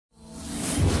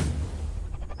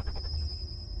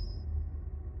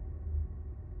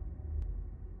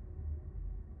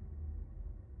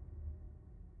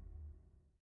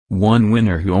One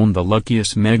winner who owned the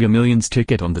luckiest Mega Millions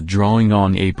ticket on the drawing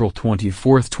on April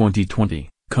 24, 2020,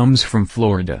 comes from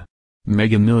Florida.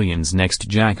 Mega Millions' next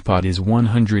jackpot is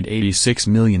 $186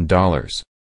 million.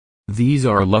 These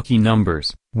are lucky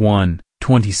numbers: 1,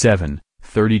 27,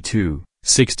 32,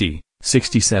 60,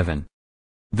 67.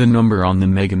 The number on the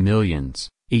Mega Millions,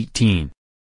 18.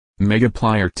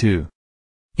 Megaplier 2.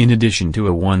 In addition to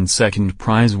a 1-second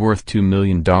prize worth $2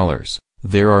 million,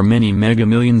 there are many Mega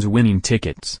Millions winning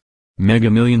tickets.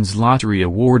 Mega Millions Lottery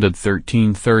awarded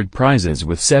 13 third prizes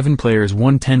with 7 players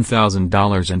won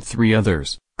 $10,000 and 3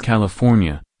 others.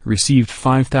 California received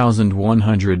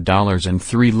 $5,100 and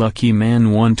 3 lucky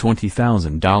man won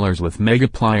 $20,000 with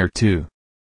Megaplier 2.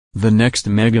 The next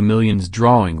Mega Millions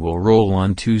drawing will roll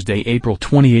on Tuesday, April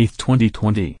 28,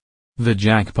 2020. The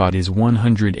jackpot is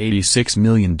 $186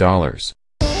 million.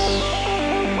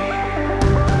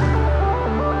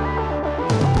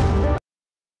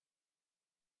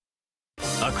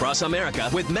 Across America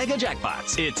with Mega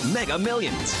Jackpots, it's Mega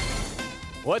Millions.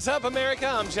 What's up, America?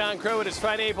 I'm John Crow. It is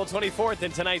Friday, April 24th,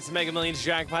 and tonight's Mega Millions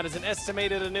jackpot is an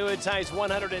estimated annuitized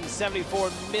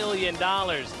 $174 million.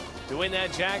 To win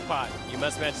that jackpot, you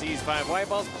must match these 5 white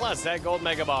balls plus that gold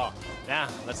mega ball. Now,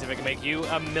 let's see if I can make you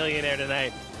a millionaire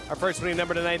tonight. Our first winning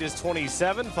number tonight is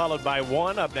 27, followed by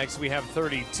 1. Up next, we have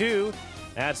 32.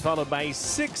 That's followed by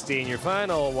 60, and your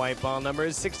final white ball number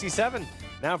is 67.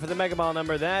 Now for the mega ball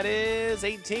number, that is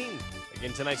 18.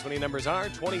 Again, tonight's winning numbers are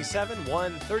 27,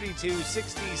 1, 32,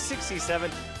 60,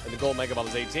 67, and the gold mega ball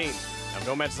is 18. Now,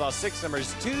 no match lost 6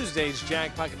 numbers. Tuesday's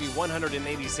jackpot could be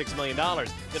 $186 million.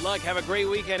 Good luck, have a great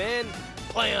weekend, and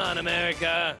play on,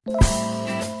 America!